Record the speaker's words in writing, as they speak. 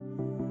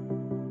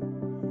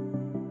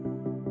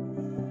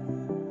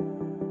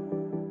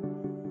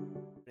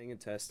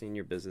testing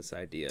your business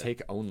idea.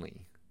 Take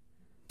only.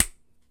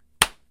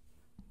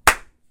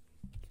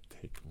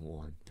 Take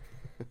one.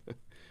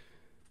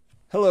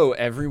 Hello,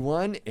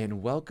 everyone,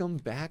 and welcome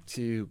back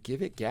to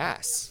Give It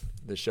Gas,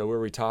 the show where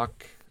we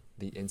talk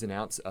the ins and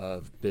outs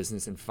of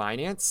business and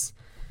finance.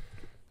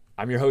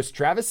 I'm your host,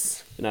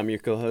 Travis. And I'm your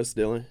co-host,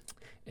 Dylan.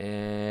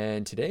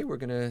 And today we're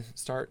going to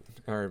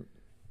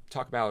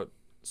talk about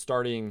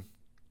starting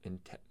and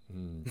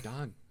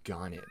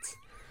doggone it.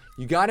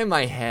 You got in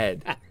my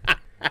head.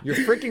 Your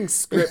freaking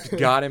script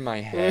got in my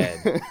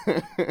head.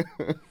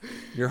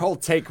 Your whole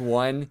take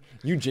one,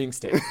 you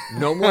jinxed it.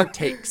 No more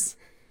takes.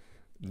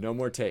 No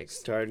more takes.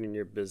 Starting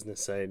your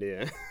business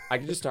idea. I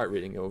can just start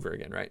reading over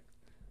again, right?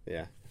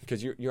 Yeah.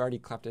 Because you already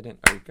clapped it in.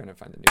 Are you going to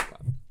find the new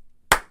clap?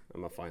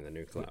 I'm going to find the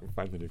new clap.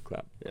 Find the new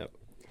clap. Yep.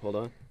 Hold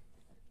on.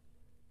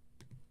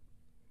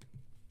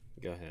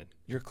 Go ahead.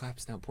 Your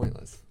clap's now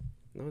pointless.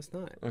 No, it's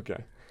not.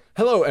 Okay.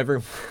 Hello,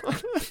 everyone.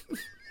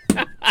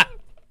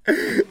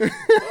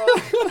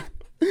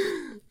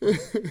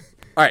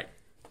 All right.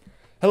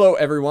 Hello,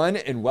 everyone,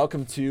 and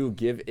welcome to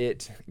Give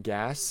It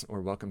Gas,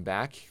 or welcome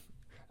back.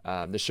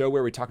 The show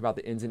where we talk about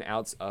the ins and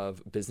outs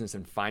of business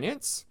and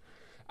finance.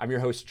 I'm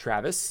your host,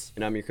 Travis.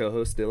 And I'm your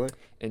co-host, Dylan.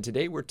 And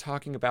today we're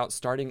talking about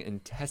starting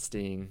and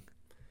testing,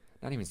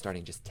 not even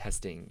starting, just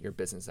testing your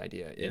business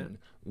idea and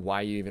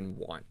why you even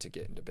want to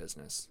get into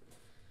business.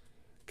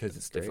 Because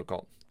it's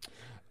difficult.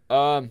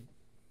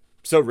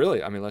 So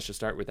really, I mean, let's just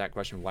start with that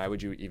question. Why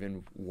would you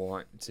even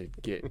want to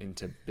get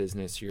into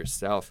business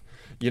yourself?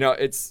 You know,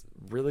 it's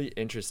really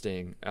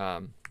interesting.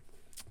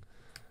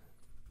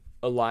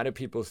 A lot of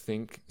people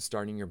think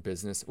starting your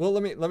business. Well,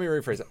 let me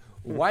rephrase it.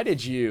 Why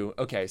did you?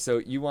 Okay, so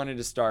you wanted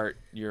to start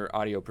your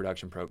audio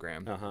production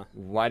program. Uh-huh.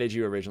 Why did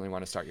you originally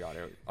want to start your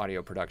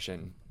audio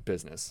production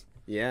business?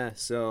 Yeah.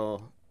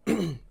 So,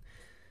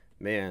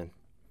 man,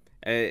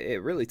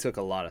 it really took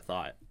a lot of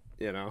thought.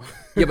 You know.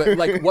 Yeah, but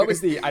like, what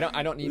was the? I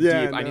don't need deep.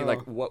 No. I need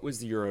like, what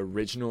was your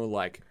original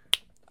like?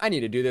 I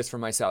need to do this for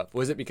myself.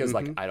 Was it because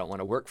like I don't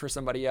want to work for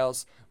somebody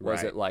else?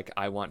 Was it like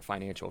I want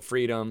financial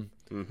freedom?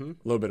 A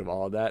little bit of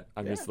all of that.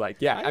 I'm just like,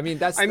 yeah. I mean,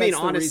 that's. I mean, the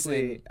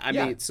honestly, reason. I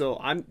mean, so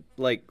I'm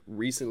like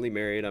recently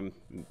married. I'm,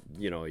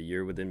 a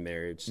year within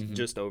marriage,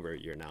 just over a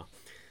year now.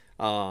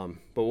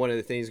 But one of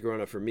the things growing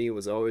up for me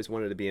was I always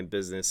wanted to be in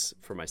business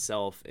for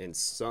myself in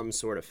some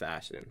sort of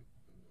fashion.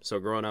 So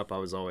growing up, I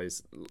was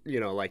always,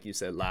 like you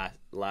said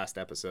last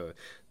episode,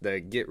 the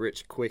get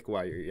rich quick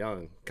while you're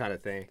young kind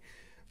of thing.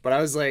 But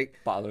I was like,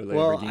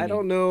 well, I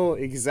don't know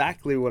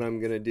exactly what I'm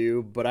going to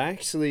do. But I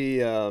actually,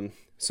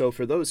 so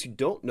for those who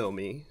don't know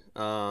me,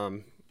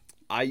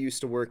 I used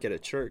to work at a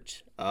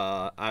church.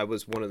 I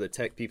was one of the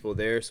tech people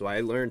there. So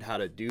I learned how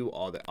to do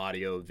all the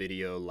audio,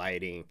 video,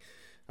 lighting,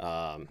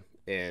 and,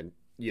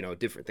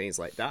 different things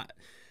like that,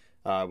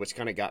 which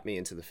kind of got me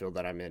into the field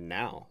that I'm in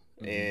now.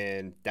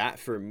 And that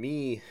for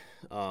me,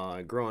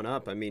 growing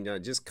up, I mean, I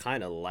just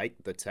kind of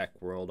liked the tech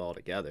world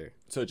altogether.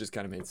 So it just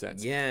kind of made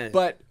sense. Yeah.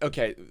 But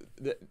okay,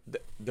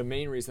 the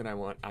main reason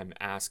I'm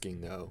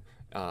asking though,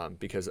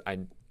 because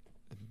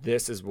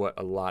this is what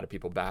a lot of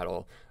people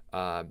battle,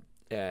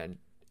 and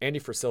Andy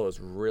Frisella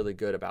is really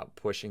good about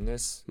pushing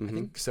this. I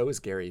think so is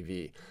Gary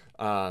Vee.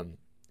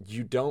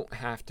 You don't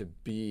have to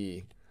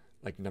be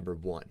like number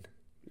one.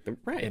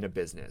 Right. In a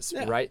business,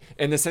 right?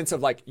 In the sense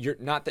of like, you're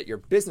not that your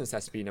business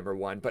has to be number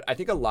one, but I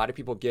think a lot of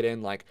people get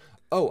in like,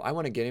 oh, I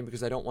want to get in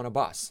because I don't want a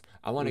boss.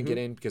 I want to get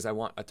in because I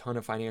want a ton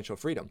of financial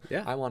freedom.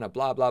 Yeah. I want to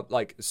blah, blah,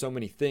 like so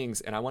many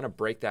things. And I want to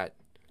break that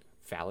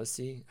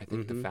fallacy. I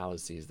think the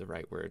fallacy is the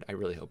right word. I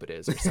really hope it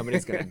is. Or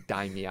somebody's going to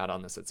dime me out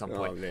on this at some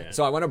point. Man.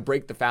 So I want to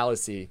break the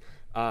fallacy.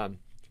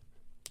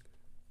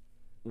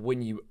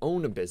 When you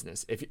own a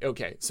business, if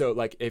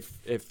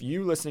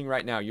you listening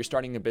right now, you're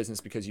starting a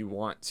business because you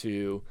want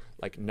to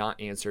like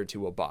not answer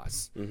to a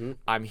boss.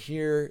 I'm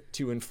here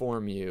to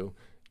inform you,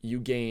 you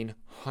gain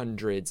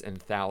hundreds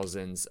and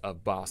thousands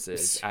of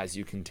bosses as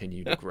you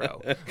continue to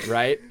grow,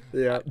 right?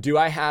 Yeah. Do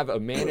I have a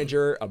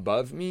manager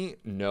above me?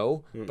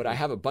 No, but I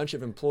have a bunch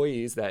of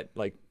employees that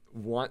like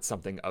want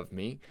something of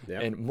me.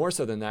 Yep. And more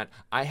so than that,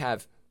 I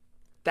have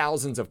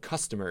thousands of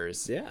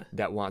customers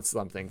that want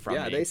something from me.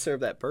 Yeah, they serve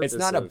that purpose. It's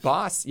not a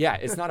boss. Yeah,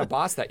 it's not a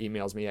boss that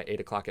emails me at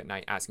 8:00 at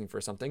night asking for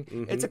something.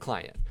 It's a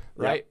client,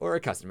 right? Or a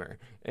customer.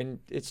 And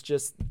it's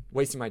just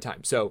wasting my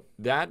time. So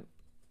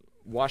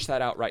wash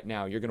that out right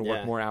now. You're going to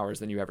work more hours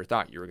than you ever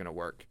thought you were going to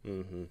work,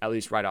 at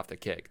least right off the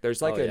kick.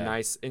 There's like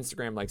nice,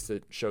 Instagram likes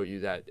to show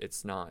you that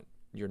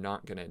you're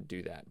not going to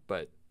do that,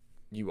 but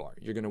you are.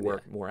 You're going to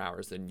work more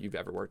hours than you've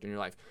ever worked in your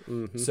life.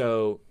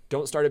 So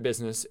don't start a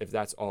business if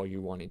that's all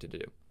you wanted to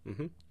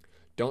do.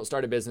 Don't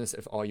start a business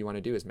if all you want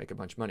to do is make a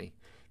bunch of money.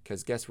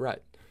 Because guess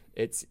what?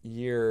 It's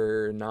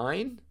year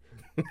 9.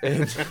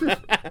 And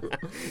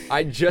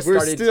I just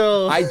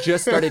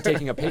started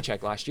taking a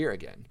paycheck last year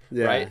again.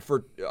 Right?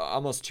 For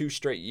almost 2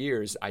 straight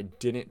years, I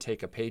didn't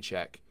take a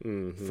paycheck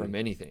from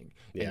anything.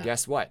 And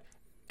guess what?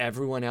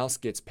 Everyone else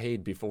gets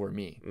paid before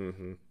me.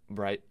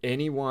 Right?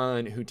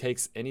 Anyone who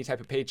takes any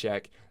type of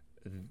paycheck,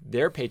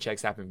 their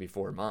paychecks happen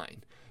before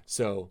mine.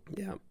 So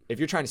Yeah. if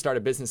you're trying to start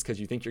a business because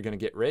you think you're going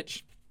to get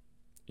rich,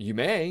 you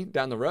may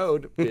down the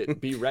road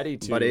be ready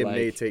to. But it like,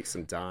 may take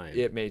some time.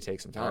 It may take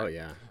some time. Oh,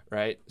 yeah.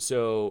 Right.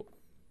 So,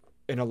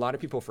 and a lot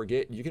of people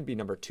forget you can be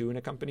number 2 in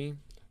a company,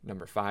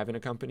 number 5 in a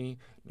company,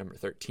 number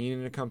 13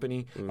 in a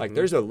company. Like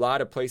there's a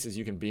lot of places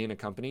you can be in a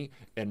company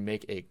and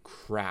make a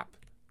crap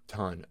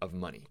ton of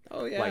money.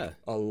 Oh, yeah. Like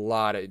a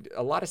lot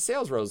of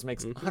sales roles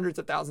makes hundreds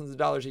of thousands of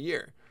dollars a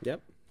year.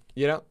 Yep.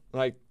 You know,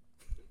 like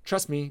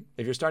trust me,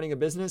 if you're starting a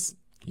business,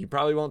 you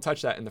probably won't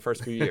touch that in the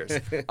first few years.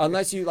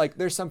 Unless you like,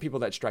 there's some people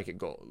that strike it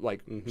gold,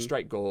 like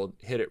strike gold,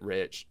 hit it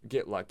rich,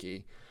 get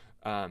lucky.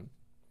 But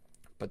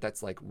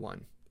that's like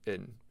one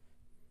in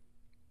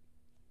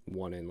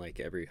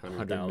like every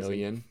 100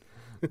 million.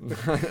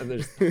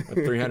 There's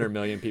 300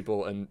 million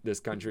people in this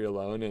country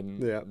alone, and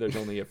there's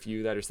only a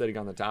few that are sitting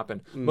on the top,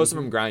 and most of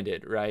them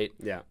grinded, right?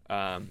 Yeah.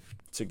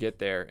 To get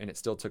there, and it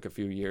still took a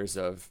few years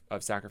of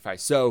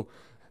sacrifice. So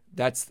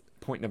that's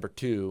point number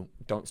 2.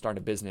 Don't start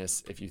a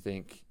business if you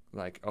think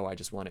like, oh, I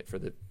just want it for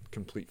the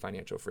complete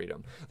financial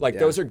freedom. Like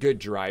those are good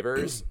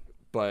drivers,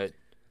 but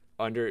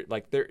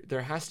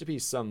there has to be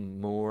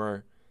some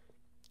more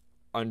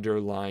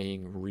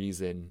underlying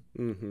reason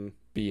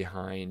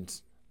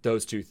behind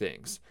those 2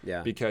 things.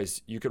 Yeah.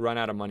 Because you could run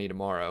out of money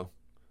tomorrow,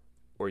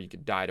 or you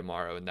could die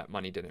tomorrow, and that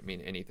money didn't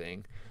mean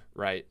anything,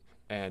 right?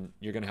 And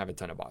you're gonna have a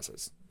ton of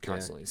bosses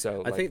constantly.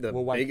 So I think the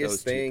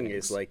biggest thing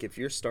is like if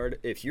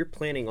you're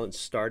planning on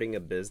starting a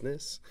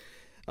business,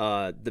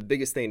 the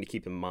biggest thing to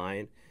keep in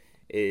mind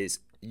is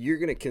you're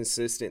going to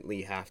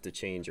consistently have to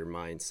change your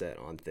mindset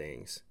on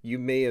things. You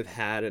may have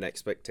had an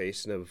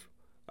expectation of,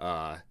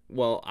 I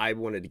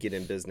wanted to get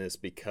in business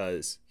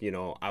because,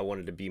 I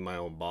wanted to be my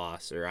own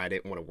boss, or I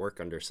didn't want to work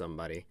under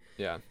somebody.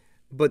 Yeah.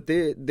 But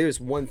there's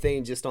one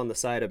thing just on the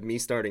side of me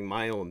starting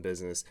my own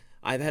business.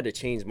 I've had to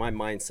change my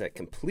mindset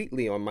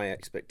completely on my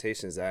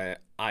expectations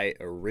that I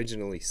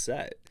originally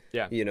set.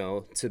 Yeah.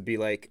 To be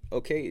like,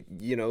 okay,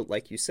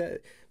 like you said,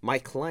 my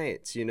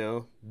clients,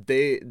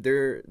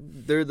 they're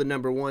the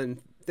number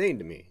one thing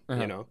to me,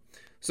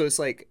 So it's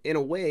like, in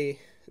a way,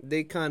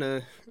 they kind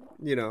of,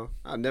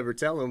 I'll never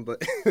tell them,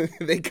 but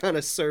they kind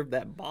of serve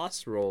that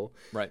boss role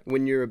right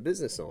when you're a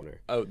business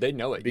owner. Oh, they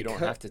know it. You don't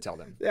have to tell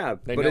them. Yeah,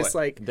 but it's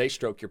like they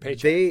stroke your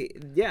paycheck.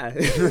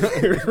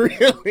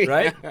 Really,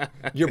 right?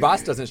 Your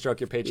boss doesn't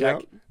stroke your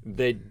paycheck.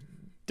 Yep.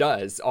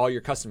 All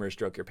your customers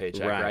stroke your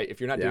paycheck, right? If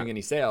you're not doing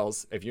any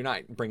sales, if you're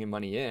not bringing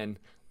money in,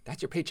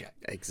 that's your paycheck.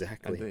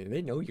 Exactly.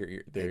 They know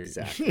you're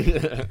exactly.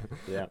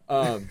 Yeah.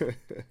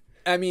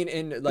 I mean,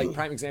 in like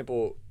prime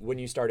example, when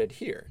you started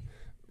here,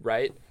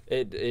 right?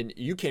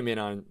 You came in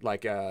on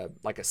like a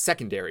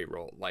secondary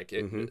role, like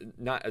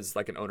not as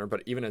like an owner,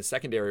 but even a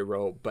secondary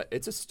role. But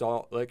it's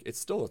still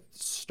a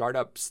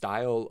startup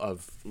style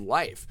of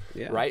life,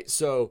 right?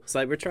 So it's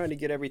like we're trying to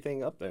get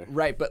everything up there,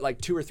 right? But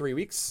like 2 or 3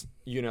 weeks,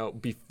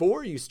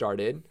 before you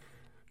started,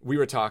 we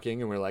were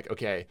talking and we're like,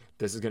 okay,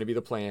 this is going to be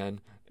the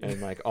plan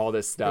and like all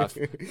this stuff.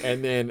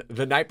 And then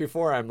the night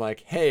before, I'm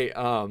like, hey,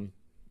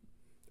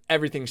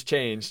 everything's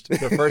changed.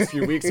 The first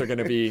few weeks are going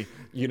to be,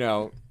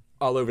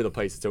 all over the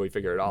place until we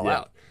figure it all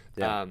out.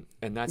 Yeah.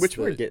 And that's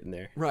we're getting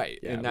there. Right.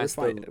 Yeah, and that's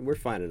we're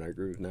finding our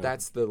groove now.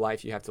 That's the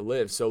life you have to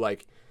live. So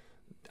like,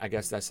 I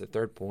guess that's the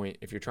third point.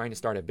 If you're trying to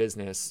start a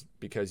business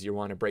because you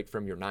want to break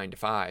from your 9 to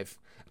 5,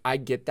 I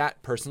get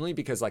that personally,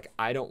 because like,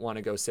 I don't want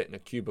to go sit in a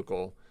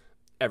cubicle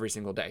every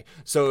single day.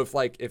 So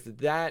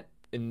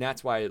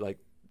that's why I like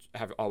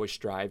have always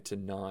strived to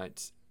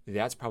not,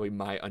 that's probably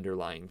my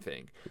underlying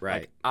thing.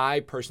 Right. Like,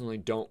 I personally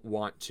don't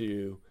want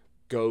to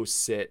go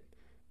sit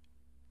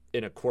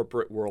in a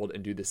corporate world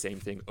and do the same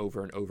thing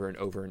over and over and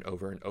over and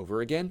over and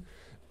over again.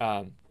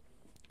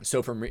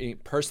 So for me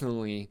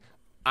personally,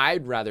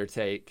 I'd rather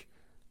take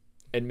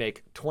and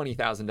make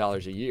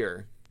 $20,000 a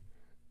year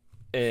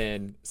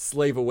and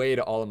slave away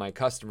to all of my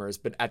customers.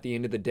 But at the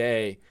end of the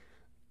day,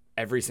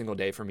 every single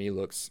day for me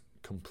looks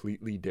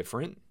completely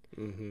different.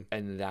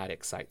 And that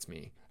excites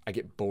me. I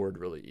get bored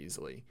really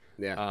easily.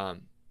 Yeah.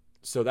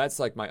 So that's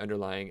like my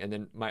underlying, and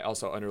then my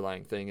also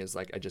underlying thing is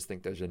like, I just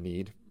think there's a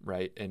need,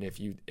 right? And if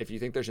you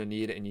think there's a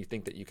need and you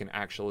think that you can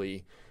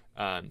actually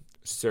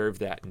serve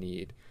that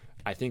need,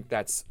 I think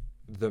that's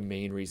the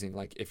main reason.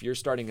 Like, if you're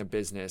starting a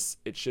business,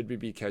 it should be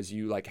because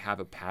you like have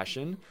a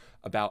passion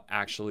about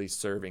actually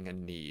serving a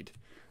need.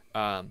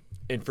 And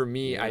for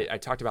me, I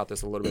talked about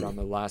this a little bit on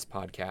the last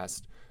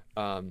podcast.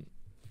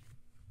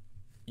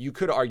 You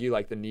could argue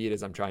like the need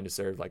is I'm trying to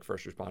serve like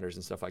first responders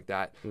and stuff like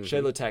that.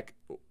 Shayla Tech,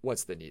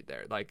 what's the need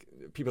there? Like,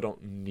 people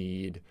don't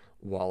need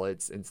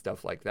wallets and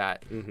stuff like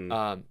that.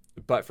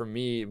 But for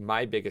me,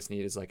 my biggest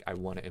need is like, I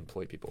want to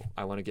employ people.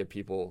 I want to give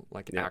people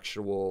like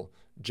actual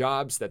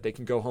jobs that they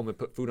can go home and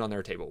put food on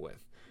their table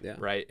with,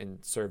 right? And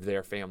serve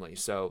their family.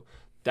 So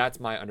that's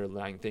my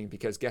underlying thing,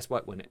 because guess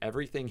what? When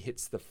everything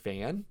hits the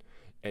fan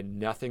and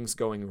nothing's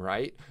going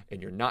right, and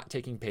you're not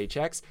taking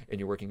paychecks, and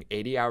you're working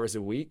 80 hours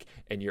a week,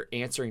 and you're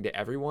answering to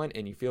everyone,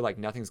 and you feel like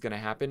nothing's going to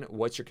happen,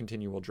 what's your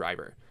continual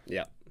driver?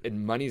 Yeah.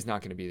 And money's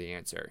not going to be the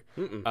answer.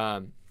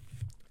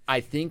 I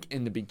think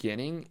in the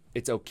beginning,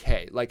 it's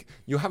okay. Like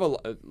you'll have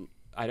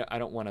I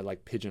don't want to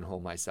like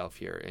pigeonhole myself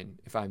here. And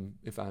if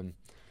I'm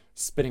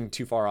spinning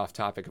too far off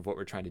topic of what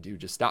we're trying to do,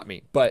 just stop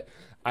me. But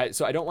I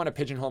don't want to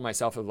pigeonhole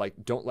myself of like,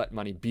 don't let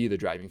money be the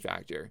driving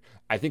factor.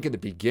 I think in the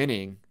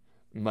beginning,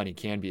 money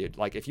can be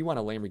like, if you want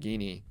a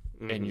Lamborghini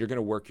and you're going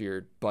to work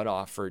your butt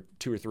off for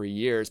 2 or 3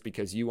 years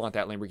because you want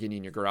that Lamborghini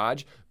in your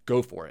garage,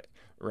 go for it.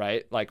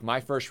 Right. Like my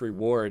first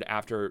reward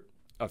after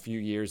a few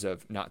years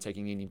of not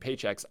taking any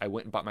paychecks, I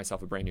went and bought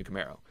myself a brand new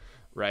Camaro.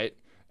 Right.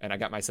 And I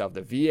got myself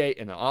the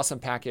V8 and the awesome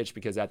package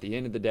because at the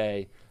end of the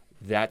day,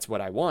 that's what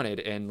I wanted.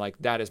 And like,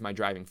 that is my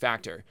driving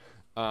factor.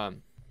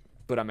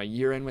 But I'm a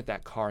year in with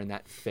that car and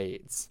that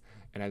fades.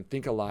 And I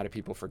think a lot of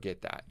people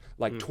forget that.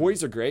 Like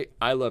toys are great.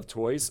 I love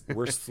toys.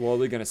 We're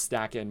slowly going to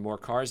stack in more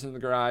cars in the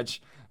garage.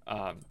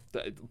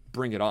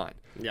 Bring it on.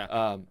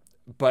 Yeah.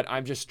 But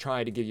I'm just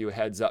trying to give you a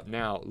heads up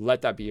now.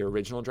 Let that be your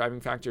original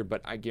driving factor.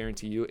 But I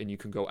guarantee you, and you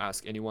can go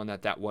ask anyone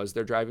that was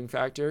their driving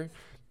factor,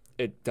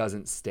 it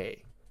doesn't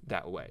stay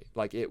that way.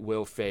 Like it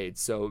will fade.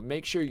 So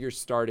make sure you're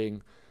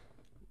starting.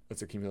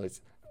 Let's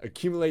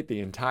accumulate the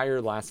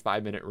entire last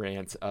 5-minute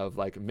rant of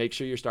like, make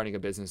sure you're starting a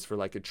business for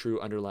like a true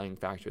underlying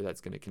factor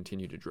that's going to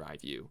continue to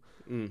drive you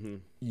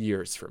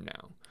years from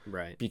now.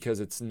 Right. Because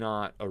it's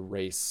not a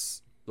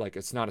race. Like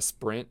it's not a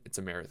sprint, it's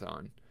a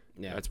marathon.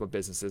 Yeah. That's what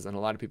business is. And a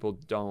lot of people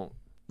don't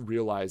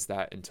realize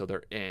that until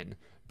they're in,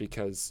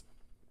 because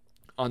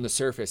on the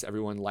surface,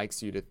 everyone likes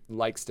to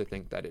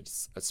think that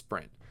it's a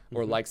sprint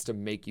or likes to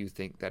make you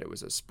think that it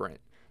was a sprint,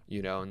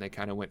 you know, and they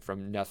kind of went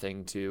from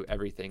nothing to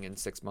everything in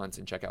 6 months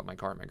and check out my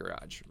car in my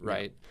garage.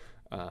 Right.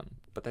 Yeah.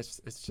 But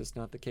it's just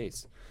not the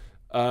case.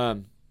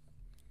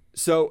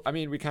 So, I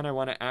mean, we kind of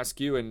want to ask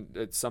you, and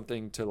it's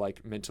something to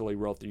like mentally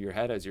roll through your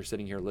head as you're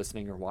sitting here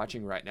listening or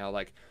watching right now,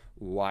 like,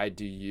 why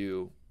do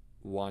you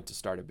want to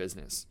start a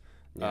business?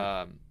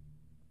 Yeah.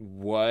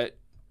 What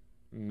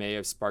may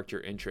have sparked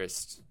your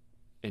interest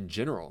in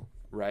general,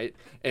 right?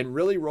 And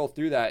really roll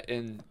through that,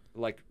 and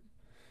like,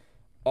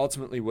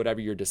 ultimately,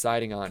 whatever you're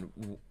deciding on,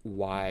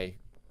 why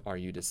are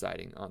you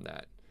deciding on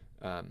that?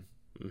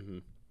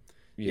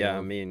 Yeah,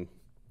 I mean,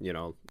 you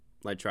know,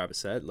 like Travis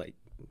said, like,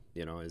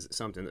 you know, is it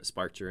something that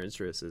sparked your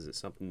interest? Is it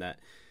something that,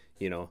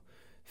 you know,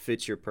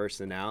 fits your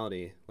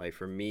personality? Like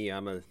for me,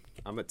 I'm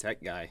a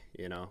tech guy.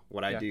 You know,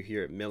 what I do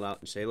here at Mill Out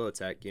and Shalo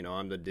Tech, you know,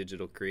 I'm the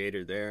digital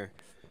creator there.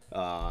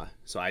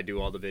 So I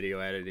do all the video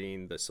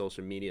editing, the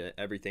social media,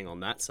 everything on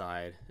that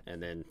side.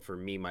 And then for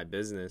me, my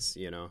business,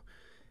 you know,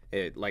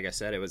 like I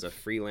said, it was a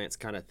freelance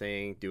kind of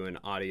thing, doing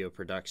audio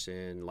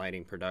production,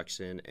 lighting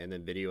production, and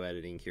then video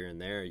editing here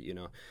and there, you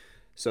know.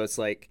 So it's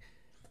like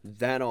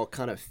that all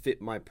kind of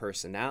fit my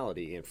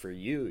personality. And for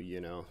you,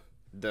 you know,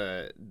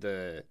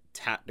 the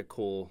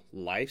tactical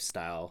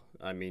lifestyle,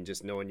 I mean,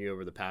 just knowing you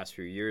over the past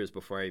few years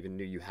before I even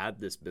knew you had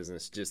this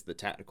business, just the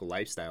tactical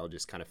lifestyle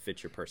just kind of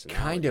fits your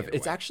personality. Kind of.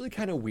 It's actually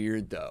kind of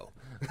weird though,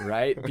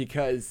 right?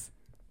 Because,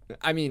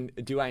 I mean,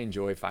 do I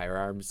enjoy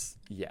firearms?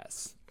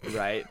 Yes.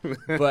 Right.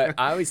 But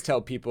I always tell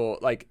people,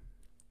 like,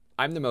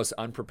 I'm the most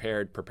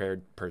prepared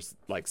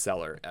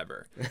seller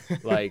ever.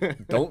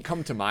 Like, don't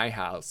come to my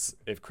house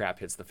if crap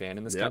hits the fan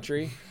in this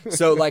country.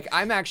 So like,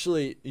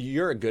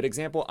 you're a good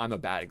example. I'm a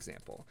bad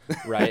example,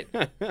 right?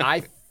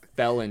 I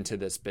fell into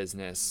this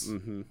business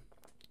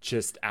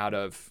just out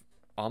of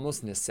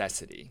almost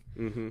necessity,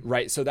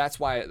 right? So that's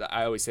why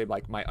I always say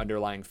like my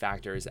underlying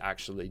factor is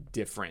actually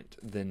different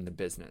than the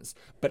business,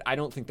 but I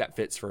don't think that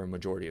fits for a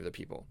majority of the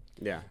people.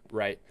 Yeah.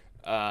 Right.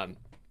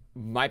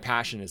 My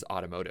passion is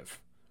automotive.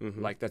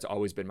 Like that's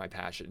always been my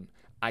passion.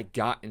 I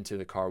got into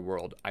the car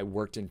world. I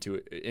worked in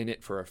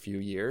it for a few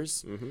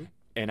years,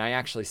 and I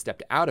actually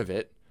stepped out of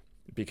it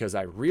because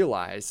I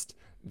realized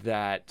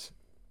that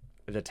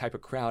the type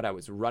of crowd I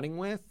was running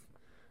with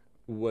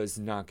was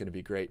not going to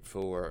be great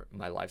for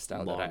my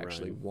lifestyle that I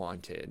actually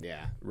wanted.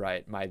 Yeah.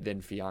 Right. My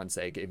then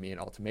fiance gave me an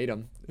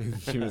ultimatum.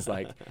 She was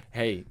like,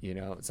 "Hey, you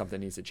know,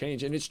 something needs to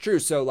change," and it's true.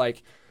 So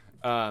like,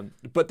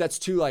 but that's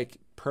two like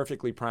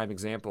perfectly prime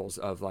examples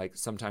of like,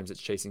 sometimes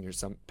it's chasing your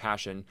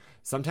passion.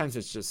 Sometimes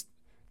it's just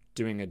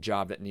doing a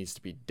job that needs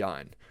to be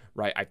done,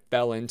 right? I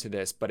fell into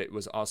this, but it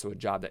was also a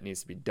job that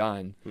needs to be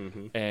done.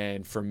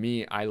 And for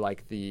me, I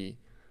like the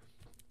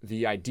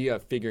idea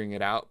of figuring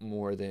it out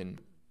more than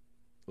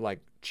like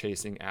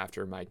chasing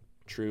after my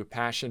true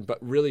passion. But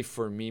really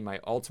for me,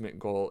 my ultimate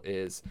goal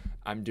is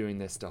I'm doing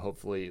this to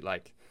hopefully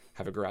like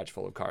have a garage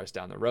full of cars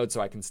down the road so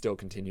I can still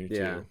continue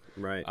to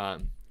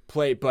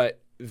play.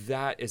 But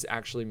that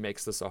actually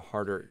makes this a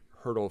harder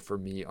hurdle for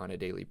me on a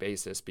daily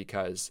basis,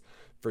 because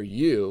for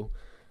you,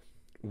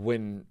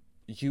 when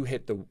you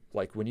hit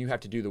when you have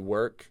to do the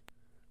work,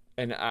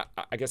 and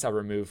I guess I'll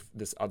remove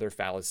this other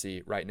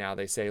fallacy right now.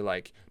 They say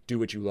like, do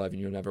what you love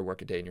and you'll never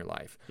work a day in your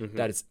life.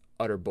 That is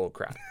utter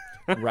bullcrap,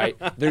 right?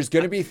 There's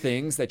going to be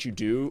things that you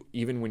do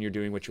even when you're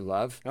doing what you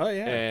love. Oh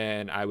yeah.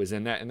 And I was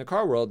in the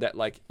car world that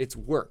like, it's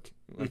work.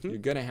 Like you're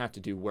going to have to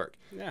do work.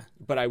 Yeah.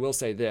 But I will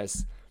say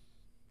this,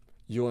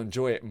 you'll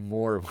enjoy it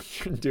more when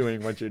you're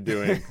doing what you're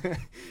doing.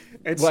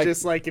 It's like,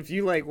 just like if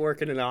you like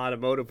working in the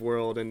automotive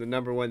world and the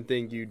number one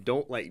thing you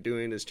don't like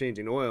doing is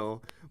changing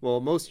oil, well,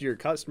 most of your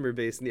customer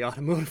base in the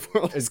automotive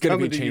world is going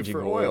to be changing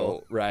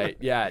oil. Right.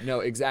 Yeah,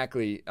 no,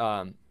 exactly.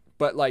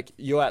 But like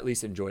you'll at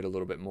least enjoy it a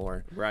little bit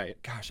more.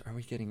 Right. Gosh, are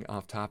we getting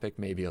off topic?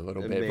 Maybe a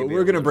little bit, but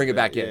we're going to bring it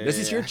back in. This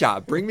is your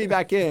job. Bring me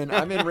back in.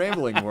 I'm in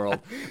rambling world.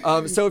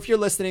 So if you're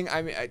listening,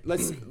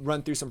 let's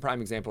run through some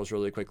prime examples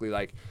really quickly.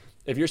 Like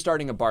if you're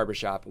starting a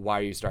barbershop, why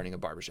are you starting a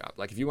barbershop?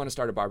 Like if you want to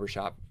start a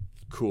barbershop,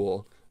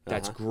 cool.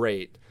 That's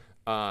great.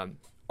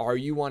 Are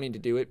you wanting to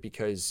do it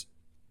because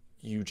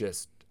you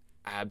just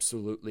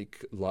absolutely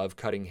love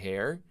cutting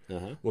hair?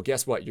 Well,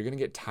 guess what? You're going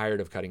to get tired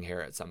of cutting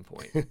hair at some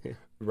point.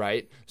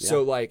 Right? Yeah.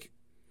 So like,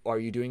 are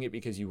you doing it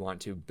because you want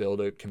to build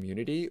a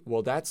community?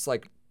 Well, that's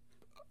like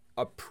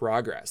a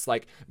progress.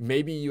 Like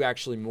maybe you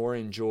actually more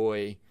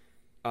enjoy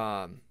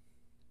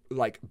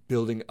like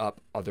building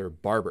up other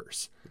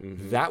barbers.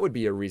 That would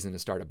be a reason to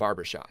start a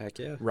barbershop. Heck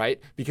yeah. Right?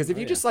 Because if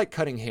you just like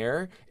cutting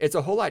hair, it's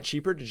a whole lot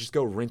cheaper to just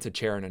go rent a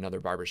chair in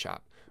another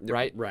barbershop.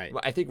 Right? Right.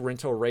 I think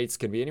rental rates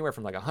can be anywhere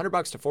from like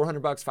 $100 to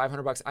 $400,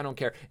 $500. I don't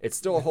care. It's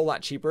still a whole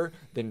lot cheaper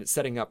than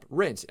setting up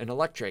rent and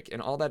electric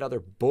and all that other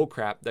bull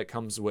crap that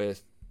comes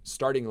with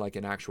starting like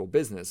an actual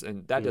business.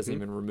 And that doesn't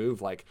even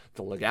remove like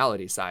the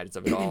legality sides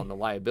of it all and the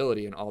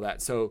liability and all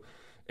that. So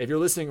if you're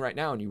listening right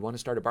now and you want to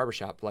start a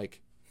barbershop,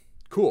 like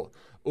cool.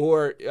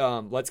 Or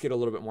let's get a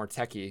little bit more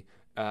techie.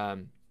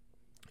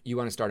 You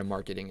want to start a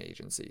marketing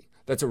agency.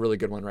 That's a really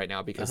good one right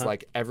now because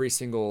like every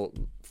single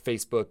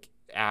Facebook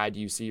ad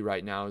you see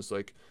right now is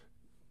like,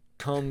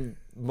 come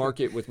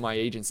market with my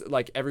agency.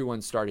 Like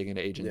everyone's starting an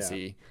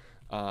agency.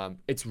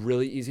 It's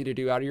really easy to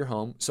do out of your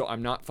home. So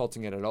I'm not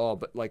faulting it at all,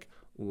 but like,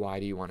 why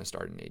do you want to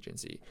start an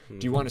agency?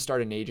 Do you want to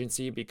start an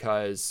agency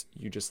because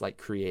you just like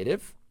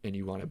creative and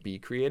you want to be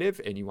creative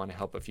and you want to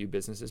help a few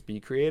businesses be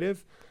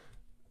creative?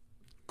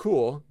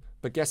 Cool.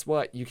 But guess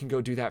what? You can go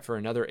do that for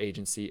another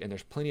agency, and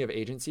there's plenty of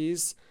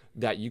agencies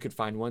that you could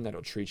find one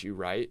that'll treat you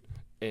right,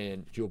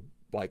 and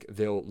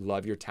they'll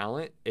love your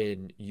talent,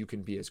 and you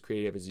can be as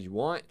creative as you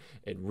want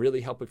and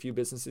really help a few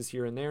businesses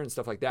here and there and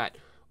stuff like that.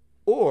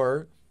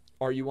 Or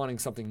are you wanting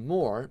something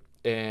more?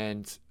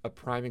 And a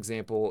prime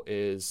example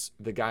is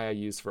the guy I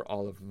use for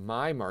all of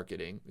my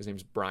marketing. His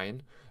name's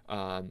Brian,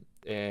 and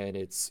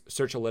it's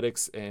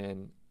Searchalytics.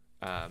 And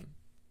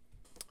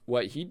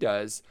what he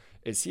does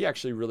is he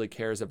actually really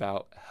cares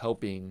about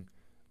helping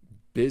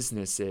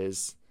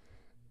businesses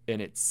in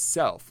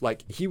itself.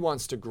 Like he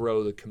wants to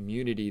grow the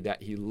community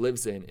that he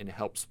lives in and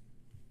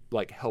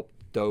help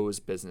those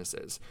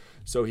businesses.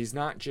 So he's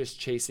not just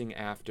chasing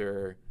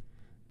after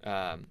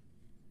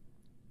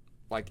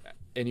like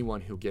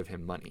anyone who'll give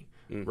him money.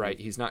 Right?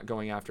 He's not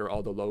going after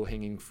all the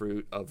low-hanging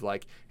fruit of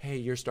like, hey,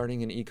 you're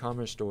starting an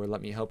e-commerce store,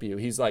 let me help you.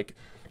 He's like,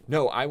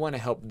 no, I want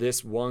to help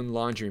this one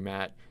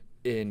laundromat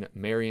in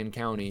Marion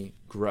County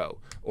grow,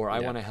 or I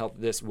want to help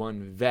this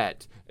one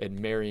vet in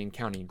Marion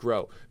County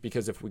grow,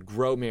 because if we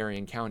grow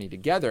Marion County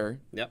together,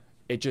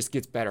 it just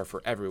gets better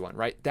for everyone,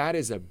 right? That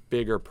is a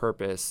bigger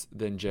purpose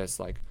than just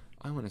like,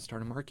 I want to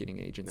start a marketing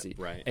agency.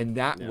 Right. And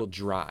that will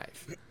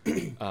drive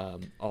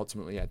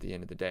ultimately at the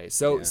end of the day.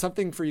 So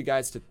something for you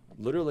guys to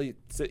literally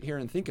sit here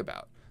and think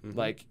about.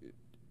 Like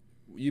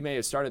you may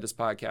have started this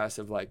podcast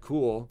of like,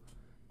 cool,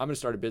 I'm going to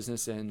start a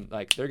business and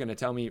like they're going to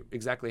tell me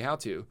exactly how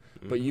to.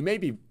 But you may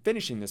be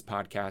finishing this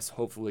podcast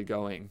hopefully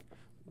going,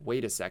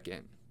 wait a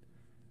second.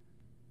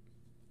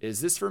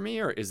 Is this for me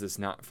or is this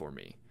not for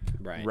me?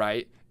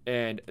 Right?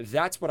 And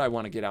that's what I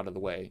want to get out of the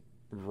way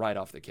right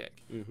off the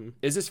kick.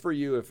 Is this for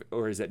you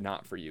or is it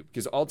not for you?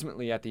 Because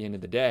ultimately at the end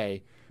of the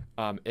day,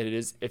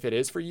 if it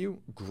is for you,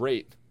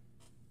 great.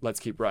 Let's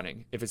keep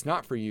running. If it's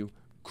not for you,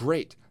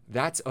 great.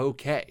 That's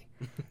okay.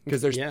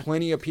 Because there's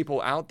plenty of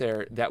people out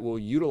there that will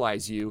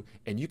utilize you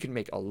and you can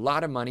make a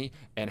lot of money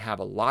and have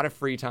a lot of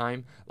free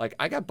time. Like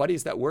I got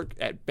buddies that work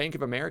at Bank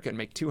of America and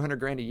make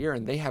 $200,000 a year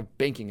and they have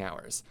banking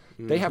hours.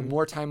 They have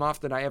more time off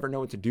than I ever know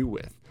what to do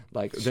with,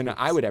 than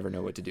I would ever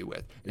know what to do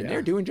with. And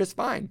they're doing just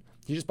fine.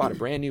 He just bought a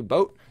brand new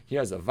boat. He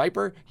has a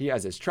Viper. He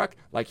has his truck.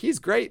 Like he's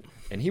great.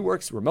 And he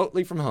works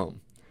remotely from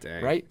home.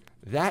 Dang. Right?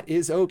 That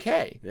is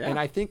okay. And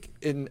I think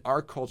in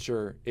our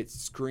culture, it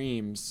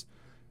screams,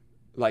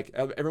 like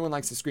everyone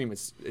likes to scream,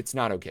 it's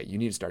not okay. You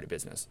need to start a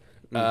business.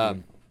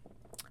 I'm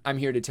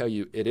here to tell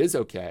you it is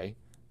okay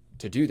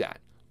to do that.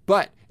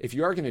 But if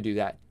you are going to do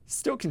that,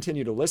 still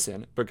continue to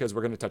listen, because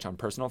we're going to touch on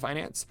personal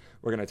finance.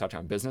 We're going to touch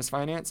on business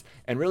finance.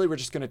 And really, we're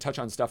just going to touch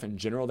on stuff in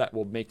general that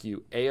will make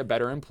you a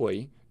better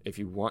employee, if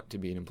you want to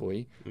be an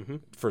employee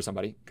for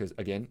somebody, because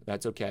again,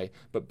 that's okay.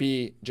 But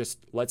B, just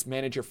let's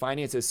manage your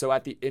finances so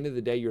at the end of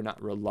the day, you're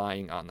not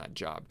relying on that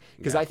job.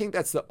 Because I think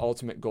that's the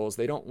ultimate goal, is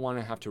they don't want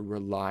to have to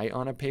rely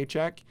on a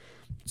paycheck.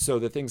 So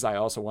the things I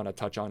also want to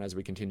touch on as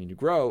we continue to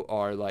grow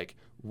are like,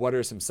 what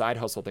are some side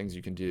hustle things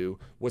you can do?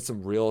 What's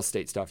some real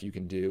estate stuff you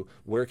can do?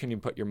 Where can you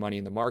put your money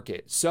in the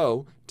market?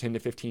 So 10 to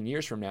 15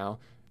 years from now,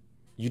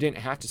 you didn't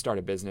have to start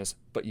a business,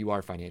 but you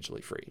are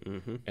financially free.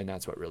 And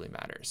that's what really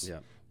matters.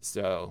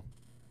 So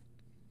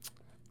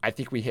I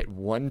think we hit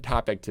one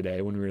topic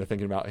today when we were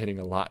thinking about hitting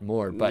a lot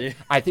more, but Yeah.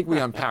 I think we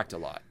unpacked a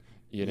lot.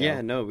 You know?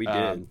 Yeah, no, we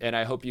did. And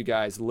I hope you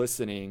guys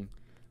listening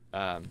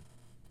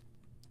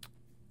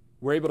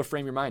were able to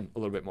frame your mind a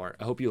little bit more.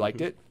 I hope you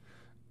liked it.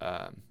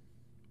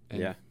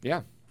 Yeah.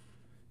 Yeah.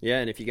 Yeah,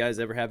 and if you guys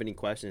ever have any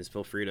questions,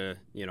 feel free to,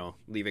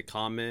 leave a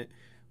comment.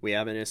 We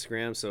have an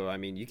Instagram, so, I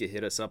mean, you could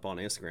hit us up on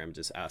Instagram,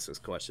 just ask us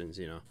questions,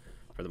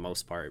 For the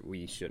most part,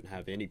 we shouldn't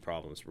have any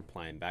problems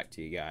replying back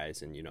to you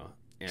guys and,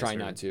 Try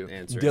not to.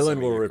 answering Dylan some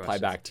of will your reply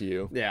questions. back to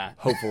you. Yeah.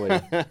 Hopefully.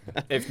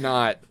 If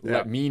not, Yeah.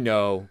 let me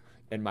know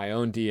in my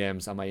own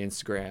DMs on my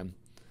Instagram.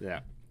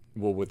 Yeah.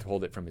 We'll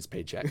withhold it from his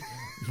paycheck.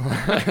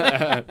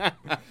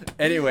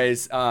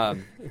 Anyways,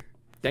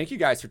 thank you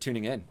guys for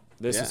tuning in.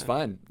 This is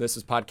fun. This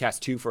is podcast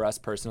 2 for us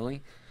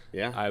personally.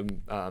 Yeah.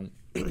 I'm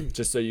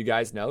just so you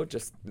guys know,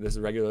 this is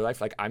regular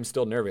life. Like, I'm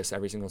still nervous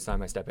every single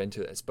time I step into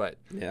this, but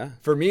Yeah.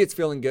 for me, it's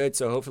feeling good.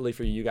 So hopefully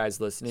for you guys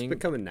listening, It's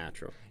becoming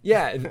natural.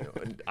 yeah,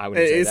 and I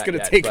wouldn't say It's that going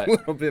to yet, take but, a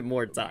little bit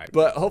more time.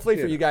 but hopefully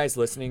for you guys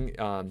listening,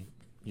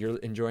 you're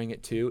enjoying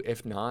it too.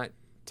 If not,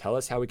 tell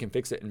us how we can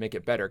fix it and make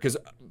it better. Because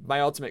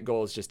my ultimate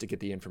goal is just to get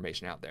the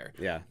information out there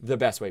the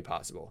best way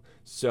possible.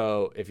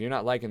 So if you're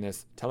not liking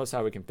this, tell us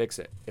how we can fix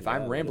it. If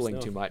I'm rambling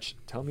too much,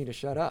 tell me to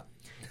shut up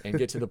and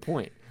get to the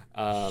point.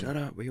 Shut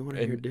up. We want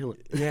to hear Dylan.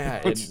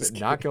 Yeah, and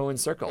not go in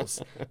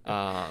circles.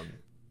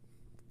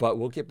 But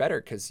we'll get better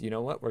because you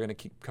know what? We're going to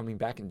keep coming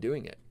back and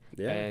doing it.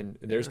 Yeah. And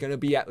there's going to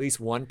be at least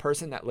one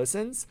person that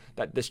listens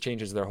that this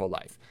changes their whole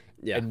life.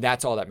 Yeah. And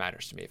that's all that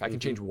matters to me. If I can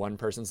change one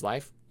person's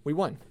life, we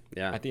won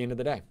at the end of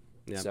the day.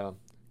 Yeah. So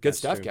good That's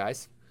stuff, true.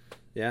 guys.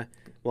 Yeah.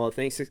 Well,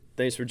 thanks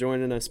for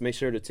joining us. Make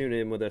sure to tune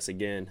in with us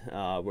again,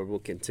 where we'll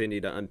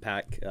continue to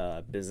unpack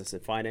business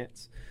and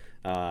finance.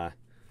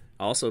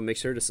 Also, make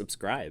sure to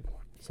subscribe.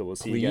 So we'll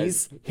see you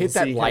guys. Please hit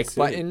that you guys like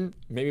soon. button.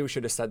 Maybe we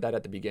should have said that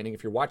at the beginning.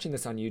 If you're watching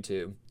this on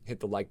YouTube, hit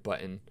the like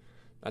button.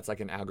 That's like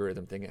an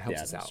algorithm thing. It helps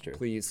Yeah, us that's out. true.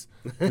 Please.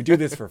 We do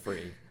this for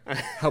free.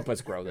 Help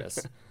us grow this.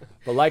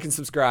 But like and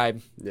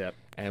subscribe, Yep.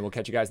 and we'll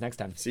catch you guys next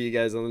time. See you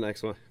guys on the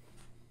next one.